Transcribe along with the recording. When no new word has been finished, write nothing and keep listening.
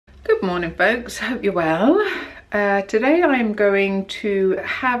Good morning folks, hope you're well. Today I'm going to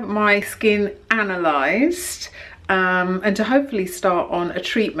have my skin analysed and to hopefully start on a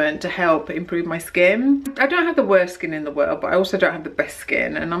treatment to help improve my skin. I don't have the worst skin in the world, but I also don't have the best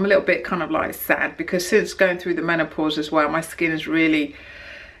skin, and I'm a little bit kind of like sad because since going through the menopause as well, my skin is really,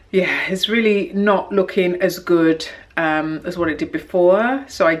 it's really not looking as good as what it did before.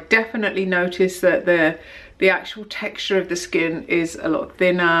 So I definitely noticed that the actual texture of the skin is a lot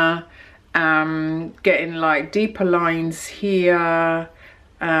thinner, getting like deeper lines here,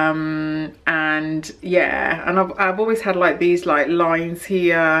 and yeah, and I've always had like these like lines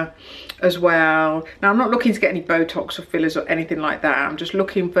here as well. Now I'm not looking to get any Botox or fillers or anything like that. I'm just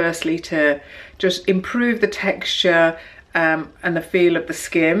looking firstly to just improve the texture and the feel of the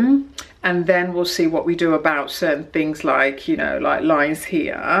skin, and then we'll see what we do about certain things like, you know, like lines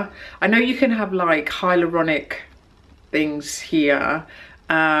here. I know you can have like hyaluronic things here,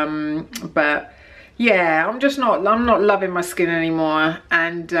 but yeah, I'm not loving my skin anymore,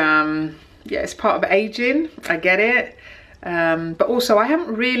 and yeah, it's part of aging, I get it, but also I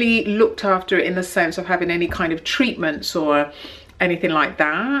haven't really looked after it in the sense of having any kind of treatments or anything like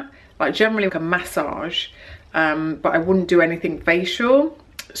that, like generally like a massage, but I wouldn't do anything facial.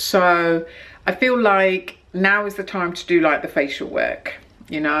 So I feel like now is the time to do like the facial work,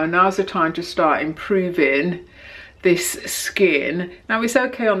 you know, now's the time to start improving this skin. Now it's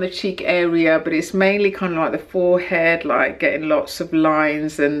okay on the cheek area, but it's mainly kind of like the forehead, like getting lots of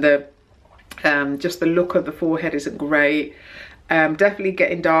lines, and the just the look of the forehead isn't great. Definitely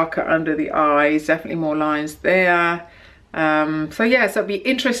getting darker under the eyes, definitely more lines there. So yeah, so it'll be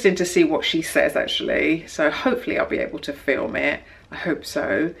interesting to see what she says actually. So hopefully I'll be able to film it. I hope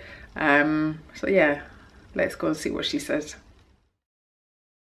so. So yeah, let's go and see what she says.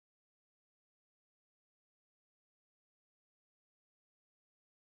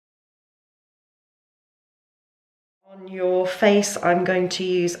 On your face, I'm going to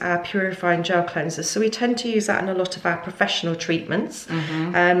use our purifying gel cleanser. So we tend to use that in a lot of our professional treatments,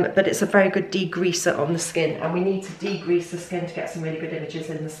 but it's a very good degreaser on the skin, and we need to degrease the skin to get some really good images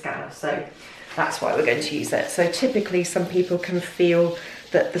in the scan. So that's why we're going to use it. So typically some people can feel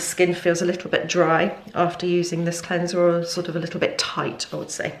that the skin feels a little bit dry after using this cleanser, or sort of a little bit tight, I would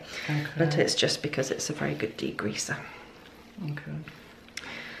say. Okay. But it's just because it's a very good degreaser. Okay.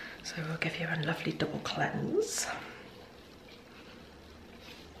 So we'll give you a lovely double cleanse.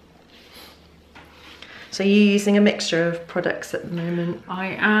 So you're using a mixture of products at the moment?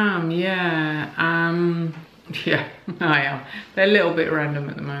 I am, yeah. Yeah, I am. They're a little bit random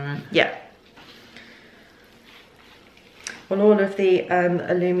at the moment. Yeah. Well, all of the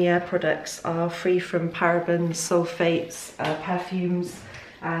Alumier products are free from parabens, sulfates, perfumes,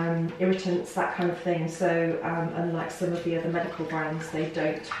 irritants, that kind of thing. So unlike some of the other medical brands, they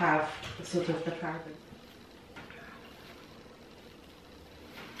don't have sort of the parabens.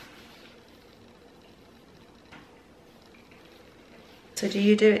 So do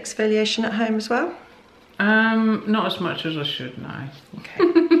you do exfoliation at home as well? Not as much as I should now.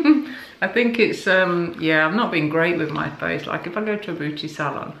 Okay. I think it's, yeah, I've not been great with my face. Like if I go to a beauty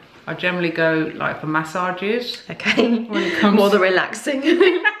salon, I generally go like for massages. Okay. When it comes more the relaxing.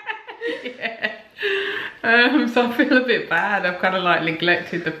 Yeah. So I feel a bit bad. I've kind of like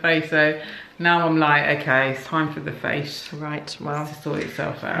neglected the face. So now I'm like, okay, it's time for the face. Right, well, to sort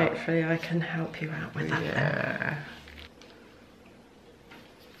itself out. Hopefully I can help you out with that. Yeah. Then.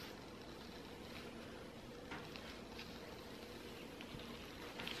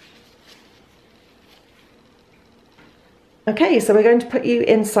 Okay, so we're going to put you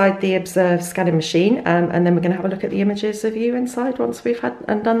inside the Observe scanning machine, and then we're going to have a look at the images of you inside once we've had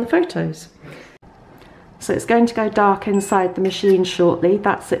and done the photos. So it's going to go dark inside the machine shortly.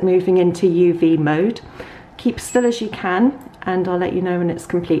 That's it moving into UV mode. Keep still as you can, and I'll let you know when it's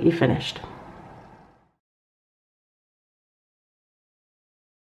completely finished.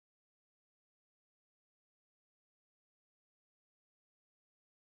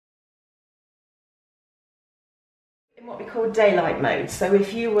 In what we call daylight mode. So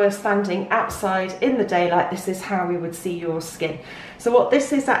if you were standing outside in the daylight, this is how we would see your skin. So what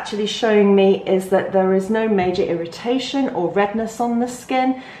this is actually showing me is that there is no major irritation or redness on the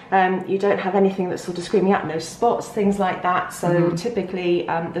skin. You don't have anything that's sort of screaming out, no spots, things like that. So typically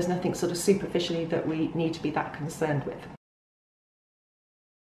there's nothing sort of superficially that we need to be that concerned with.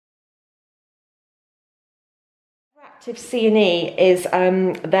 Active C&E is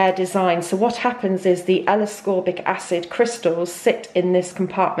their design. So what happens is the L-ascorbic acid crystals sit in this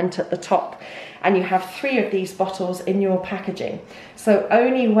compartment at the top, and you have 3 of these bottles in your packaging. So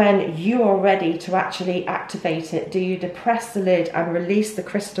only when you are ready to actually activate it do you depress the lid and release the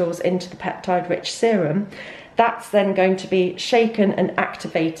crystals into the peptide-rich serum. That's then going to be shaken and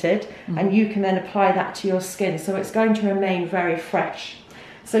activated, and you can then apply that to your skin. So it's going to remain very fresh.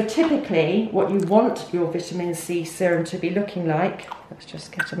 So typically what you want your vitamin C serum to be looking like, let's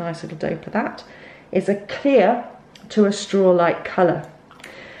just get a nice little dope of that, is a clear to a straw-like colour.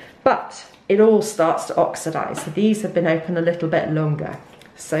 But it all starts to oxidize. So these have been open a little bit longer.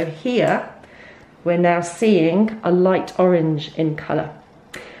 So here we're now seeing a light orange in colour.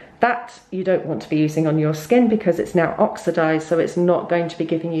 That you don't want to be using on your skin because it's now oxidized, so it's not going to be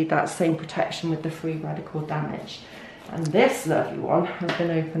giving you that same protection with the free radical damage. And this lovely one has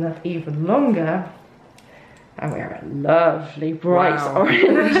been open up even longer, and we're a lovely bright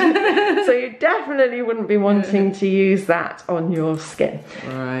orange. So you definitely wouldn't be wanting to use that on your skin.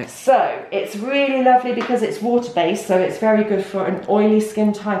 Right. So it's really lovely because it's water-based, so it's very good for an oily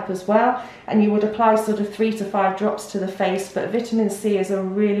skin type as well. And you would apply sort of 3 to 5 drops to the face, but vitamin C is a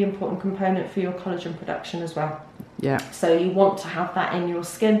really important component for your collagen production as well. Yeah. So you want to have that in your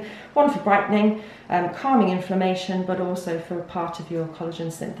skin, one for brightening, calming inflammation, but also for a part of your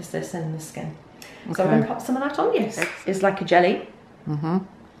collagen synthesis in the skin. Okay. So I'm going to pop some of that on you. It's like a jelly.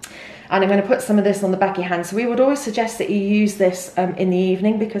 And I'm going to put some of this on the back of your hand. So we would always suggest that you use this in the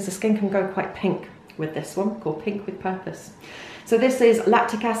evening because the skin can go quite pink with this one, called Pink with Purpose. So this is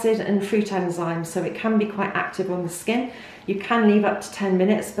lactic acid and fruit enzyme, so it can be quite active on the skin. You can leave up to 10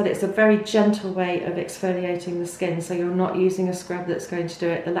 minutes, but it's a very gentle way of exfoliating the skin, so you're not using a scrub that's going to do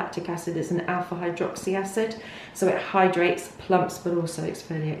it. The lactic acid is an alpha hydroxy acid, so it hydrates, plumps, but also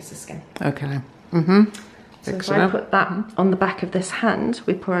exfoliates the skin. Okay. So if I put that on the back of this hand,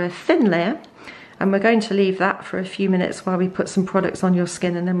 we pour a thin layer, and we're going to leave that for a few minutes while we put some products on your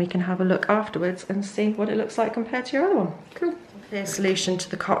skin, and then we can have a look afterwards and see what it looks like compared to your other one. Cool. Clear solution to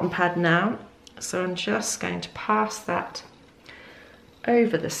the cotton pad now. So I'm just going to pass that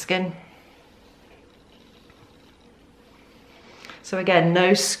over the skin. So again,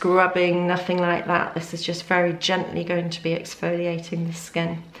 no scrubbing, nothing like that. This is just very gently going to be exfoliating the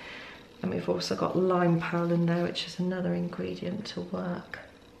skin. And we've also got lime powder in there, which is another ingredient to work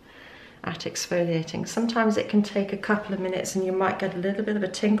at exfoliating. Sometimes it can take a couple of minutes and you might get a little bit of a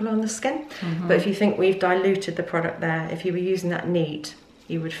tingle on the skin. But if you think we've diluted the product there, if you were using that neat,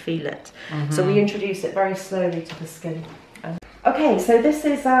 you would feel it. So we introduce it very slowly to the skin. Okay, so this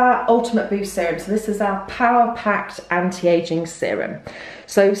is our Ultimate Boost Serum. So this is our power-packed anti-aging serum.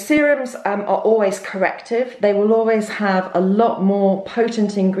 So serums are always corrective. They will always have a lot more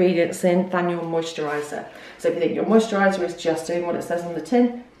potent ingredients in than your moisturiser. So if you think your moisturiser is just doing what it says on the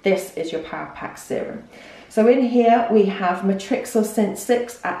tin, this is your power-packed serum. So in here we have Matrixyl Synth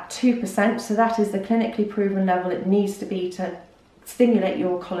 6 at 2%. So that is the clinically proven level it needs to be to stimulate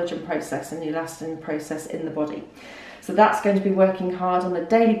your collagen process and the elastin process in the body. So that's going to be working hard on a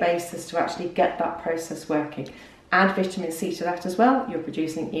daily basis to actually get that process working. Add vitamin C to that as well, you're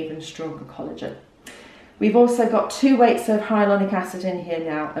producing even stronger collagen. We've also got 2 weights of hyaluronic acid in here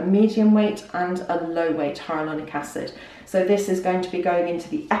now, a medium weight and a low weight hyaluronic acid. So this is going to be going into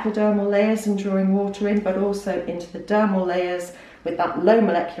the epidermal layers and drawing water in, but also into the dermal layers with that low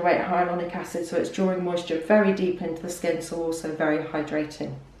molecular weight hyaluronic acid, so it's drawing moisture very deep into the skin, so also very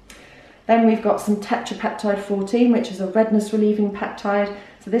hydrating. Then we've got some tetrapeptide 14, which is a redness relieving peptide.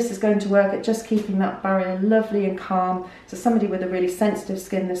 So this is going to work at just keeping that barrier lovely and calm. So somebody with a really sensitive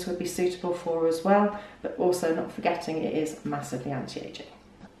skin, this would be suitable for as well, but also not forgetting it is massively anti-aging.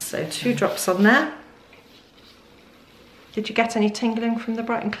 So 2 drops on there. Did you get any tingling from the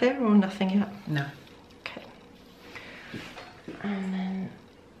Bright and Clear or nothing yet? No. Okay. And then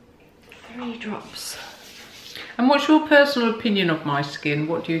 3 drops. And what's your personal opinion of my skin?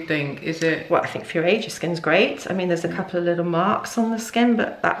 What do you think? Is it... Well, I think for your age, your skin's great. I mean, there's a couple of little marks on the skin,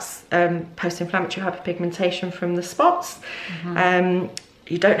 but that's post-inflammatory hyperpigmentation from the spots.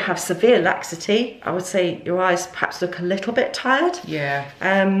 You don't have severe laxity. I would say your eyes perhaps look a little bit tired. Yeah.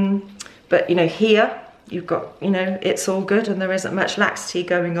 But, you know, here, you've got, you know, it's all good and there isn't much laxity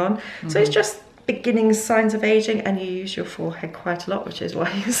going on. So it's just beginning signs of aging, and you use your forehead quite a lot, which is why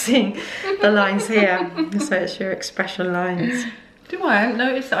you're seeing the lines here. So it's your expression lines. Do I? I haven't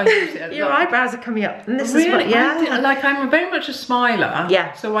noticed that I use it. Your eyebrows are coming up, and this really? is what, yeah. Like I'm very much a smiler.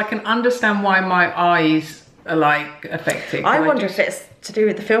 Yeah. So I can understand why my eyes are like affected. I wonder if it's to do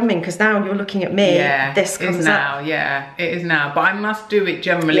with the filming, because now you're looking at me. Yeah. This comes is now. up. Yeah, it is now. But I must do it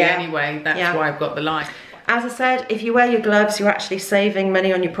generally anyway. That's why I've got the line. As I said, if you wear your gloves, you're actually saving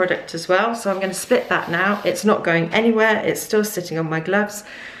money on your product as well. So I'm going to split that now. It's not going anywhere. It's still sitting on my gloves.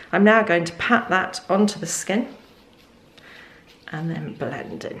 I'm now going to pat that onto the skin and then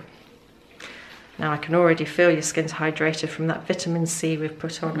blend in. Now I can already feel your skin's hydrated from that vitamin C we've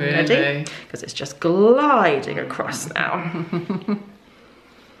put on already, because it's just gliding across now.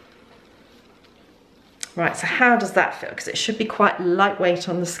 Right, so how does that feel? Because it should be quite lightweight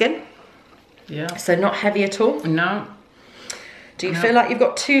on the skin. Yeah. So not heavy at all? No. Do you feel like you've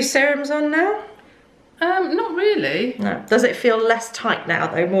got 2 serums on now? Not really. No. Does it feel less tight now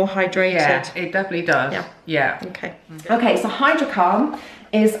though, more hydrated? Yeah, it definitely does. Yeah. Yeah. Okay. Okay, so Hydrocalm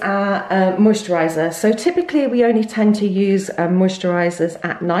is our moisturiser. So typically we only tend to use moisturisers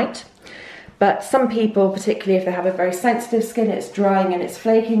at night. But some people, particularly if they have a very sensitive skin, it's drying and it's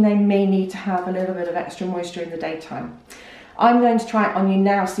flaking, they may need to have a little bit of extra moisture in the daytime. I'm going to try it on you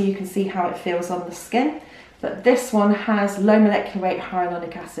now so you can see how it feels on the skin. But this one has low molecular weight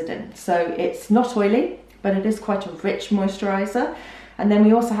hyaluronic acid in. So it's not oily, but it is quite a rich moisturiser. And then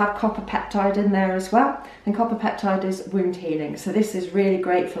we also have copper peptide in there as well. And copper peptide is wound healing. So this is really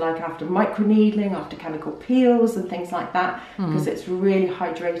great for like after microneedling, after chemical peels and things like that, because it's really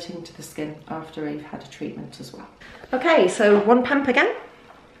hydrating to the skin after you've had a treatment as well. Okay, so 1 pump again.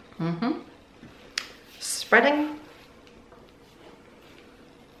 Spreading.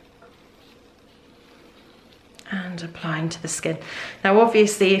 And applying to the skin. Now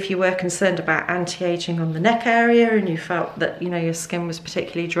obviously if you were concerned about anti-aging on the neck area and you felt that, you know, your skin was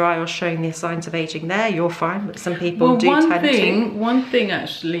particularly dry or showing the signs of aging there, you're fine, but some people do tend to. One thing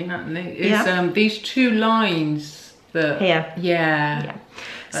actually, Natalie, is these 2 lines that... Here. Yeah.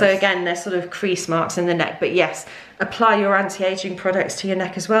 So again, they're sort of crease marks in the neck, but yes, apply your anti-aging products to your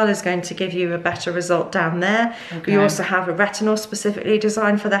neck as well is going to give you a better result down there. Okay. We also have a retinol specifically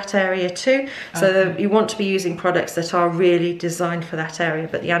designed for that area too. So you want to be using products that are really designed for that area,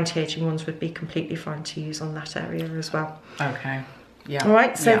 but the anti-aging ones would be completely fine to use on that area as well. Okay. Yeah. All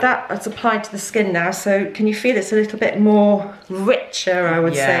right, so that's applied to the skin now. So can you feel it's a little bit more richer, I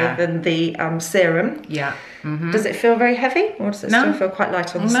would say, than the serum? Yeah. Does it feel very heavy, or does it still feel quite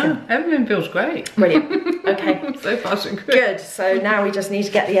light on the skin? No, everything feels great. Brilliant. Okay. So far so good. Good. So now we just need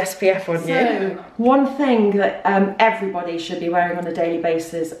to get the SPF on you. So one thing that everybody should be wearing on a daily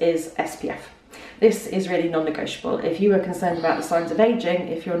basis is SPF. This is really non-negotiable. If you are concerned about the signs of aging,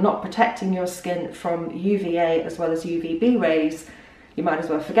 if you're not protecting your skin from UVA as well as UVB rays, you might as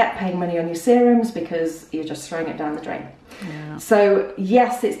well forget paying money on your serums because you're just throwing it down the drain. Yeah. So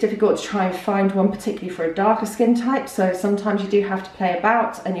yes, it's difficult to try and find one, particularly for a darker skin type. So sometimes you do have to play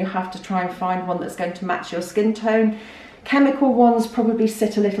about and you have to try and find one that's going to match your skin tone. Chemical ones probably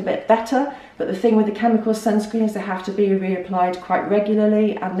sit a little bit better, but the thing with the chemical sunscreens, they have to be reapplied quite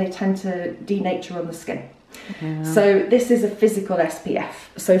regularly and they tend to denature on the skin. Yeah. So this is a physical SPF.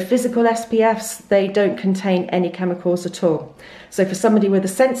 So physical SPFs, they don't contain any chemicals at all. So for somebody with a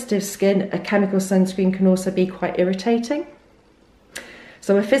sensitive skin, a chemical sunscreen can also be quite irritating.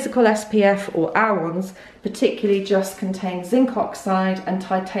 So a physical SPF, or our ones, particularly just contain zinc oxide and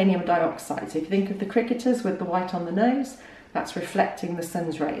titanium dioxide. So if you think of the cricketers with the white on the nose, that's reflecting the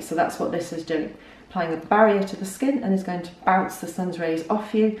sun's rays. So that's what this is doing. Applying a barrier to the skin and is going to bounce the sun's rays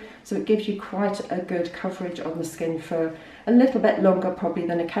off you. So it gives you quite a good coverage on the skin for a little bit longer probably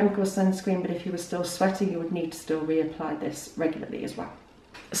than a chemical sunscreen, but if you were still sweating, you would need to still reapply this regularly as well.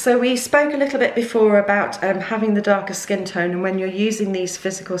 So we spoke a little bit before about having the darker skin tone, and when you're using these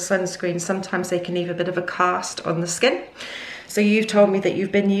physical sunscreens, sometimes they can leave a bit of a cast on the skin. So you've told me that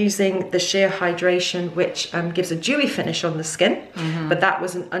you've been using the sheer hydration, which gives a dewy finish on the skin, but that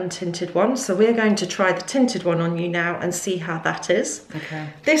was an untinted one. So we're going to try the tinted one on you now and see how that is. Okay.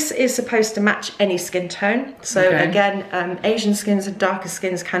 This is supposed to match any skin tone. So again, Asian skins and darker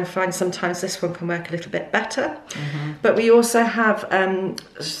skins can find sometimes this one can work a little bit better. But we also have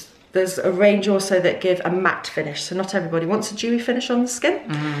there's a range also that give a matte finish, so not everybody wants a dewy finish on the skin,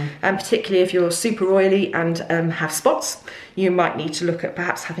 and particularly if you're super oily and have spots, you might need to look at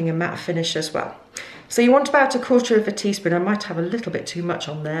perhaps having a matte finish as well. So you want about 1/4 teaspoon. I might have a little bit too much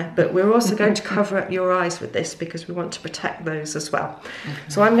on there, but we're also going to cover up your eyes with this because we want to protect those as well.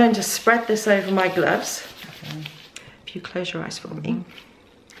 So I'm going to spread this over my gloves. If you close your eyes for me.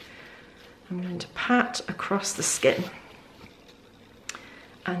 I'm going to pat across the skin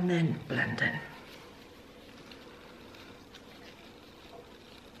and then blend in.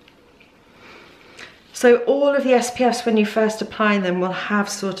 So all of the SPFs, when you first apply them, will have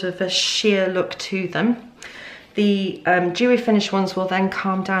sort of a sheer look to them. The dewy finish ones will then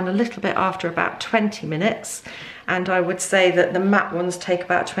calm down a little bit after about 20 minutes. And I would say that the matte ones take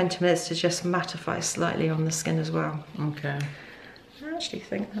about 20 minutes to just mattify slightly on the skin as well. Okay. I actually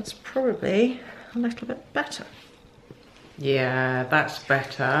think that's probably a little bit better. Yeah, that's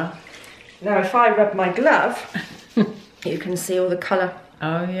better. Now if I rub my glove, you can see all the colour.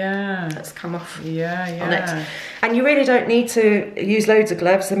 Oh yeah, that's come off on it. And you really don't need to use loads of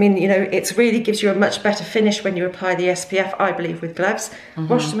gloves. I mean, you know, it really gives you a much better finish when you apply the SPF, I believe, with gloves.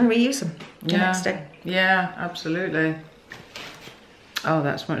 Wash them and reuse them the next day. Yeah, absolutely. Oh,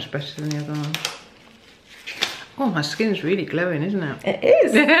 that's much better than the other one. Oh, my skin's really glowing, isn't it? It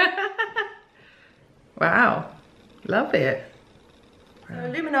is. Wow, love it. So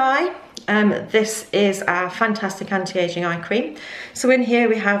Illumini, this is our fantastic anti-aging eye cream. So in here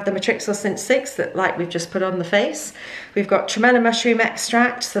we have the Matrixyl Synth 6 that like we've just put on the face. We've got tremella mushroom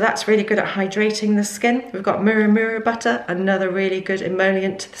extract, so that's really good at hydrating the skin. We've got mura butter, another really good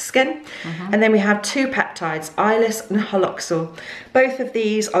emollient to the skin. And then we have 2 peptides, eyeless and haloxyl. Both of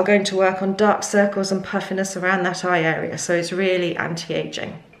these are going to work on dark circles and puffiness around that eye area, so it's really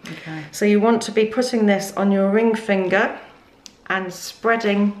anti-aging. Okay. So you want to be putting this on your ring finger and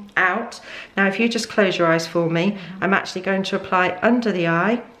spreading out. Now if you just close your eyes for me, I'm actually going to apply under the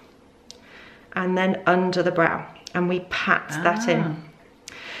eye and then under the brow, and we pat that in.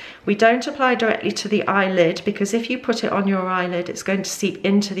 We don't apply directly to the eyelid, because if you put it on your eyelid it's going to seep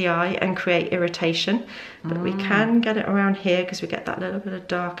into the eye and create irritation, but we can get it around here because we get that little bit of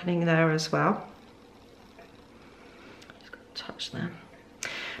darkening there as well. Just got to touch there.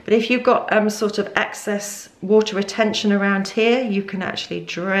 But if you've got sort of excess water retention around here, you can actually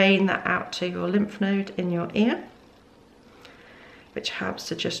drain that out to your lymph node in your ear, which helps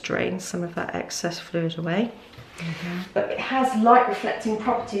to just drain some of that excess fluid away. But it has light reflecting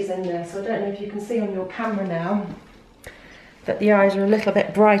properties in there, so I don't know if you can see on your camera now that the eyes are a little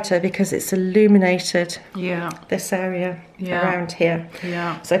bit brighter because it's illuminated this area around here.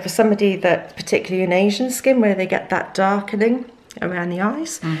 So for somebody that, particularly in Asian skin, where they get that darkening around the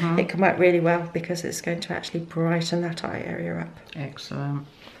eyes, it can work really well because it's going to actually brighten that eye area up. Excellent,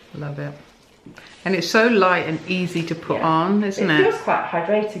 love it. And it's so light and easy to put on, isn't it? It feels quite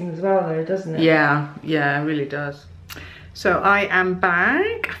hydrating as well though, doesn't it? Yeah, it really does. So I am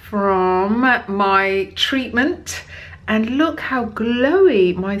back from my treatment and look how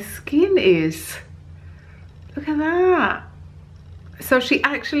glowy my skin is. Look at that. So she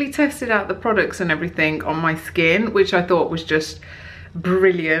actually tested out the products and everything on my skin, which I thought was just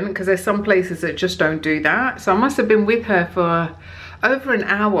brilliant, because there's some places that just don't do that. So I must have been with her for over an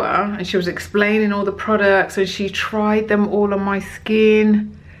hour and she was explaining all the products and she tried them all on my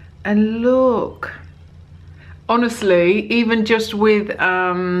skin, and look, honestly, even just with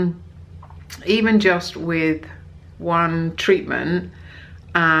one treatment,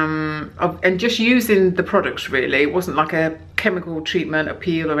 and just using the products, really, it wasn't like a chemical treatment, a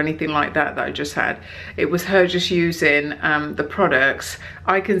peel or anything like that I just had. It was her just using the products.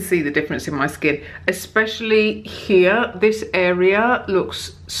 I can see the difference in my skin, especially here. This area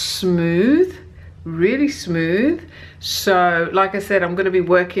looks smooth, really smooth. So like I said, I'm going to be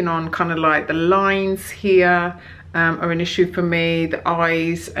working on kind of like the lines here are an issue for me, the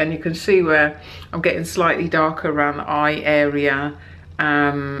eyes, and you can see where I'm getting slightly darker around the eye area.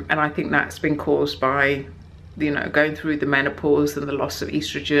 And I think that's been caused by, you know, going through the menopause and the loss of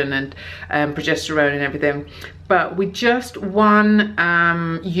estrogen and progesterone and everything. But with just one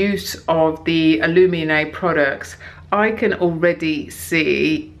use of the AlumierMD products, I can already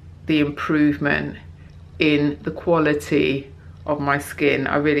see the improvement in the quality of my skin.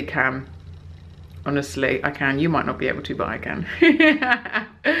 I really can. Honestly, I can. You might not be able to, but I can.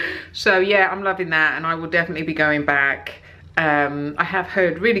 So yeah, I'm loving that, and I will definitely be going back. I have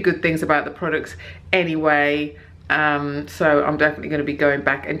heard really good things about the products anyway, so I'm definitely going to be going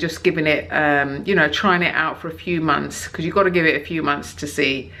back and just giving it, you know, trying it out for a few months, because you've got to give it a few months to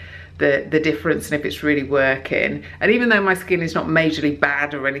see the difference and if it's really working. And even though my skin is not majorly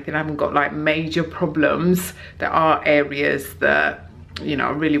bad or anything, I haven't got like major problems, there are areas that, you know,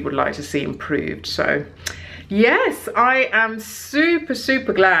 I really would like to see improved. So yes, I am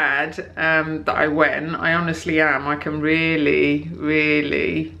super glad that I went. I honestly am. I can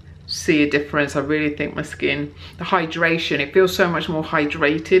really see a difference. I really think my skin, the hydration, it feels so much more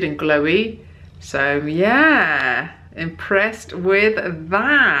hydrated and glowy. So yeah, impressed with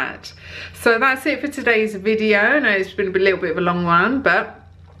that. So that's it for today's video. I know it's been a little bit of a long one, but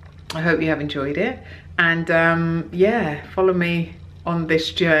I hope you have enjoyed it. And yeah, follow me on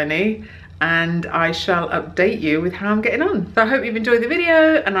this journey, and I shall update you with how I'm getting on. So I hope you've enjoyed the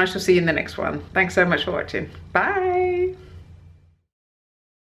video, and I shall see you in the next one. Thanks so much for watching. Bye.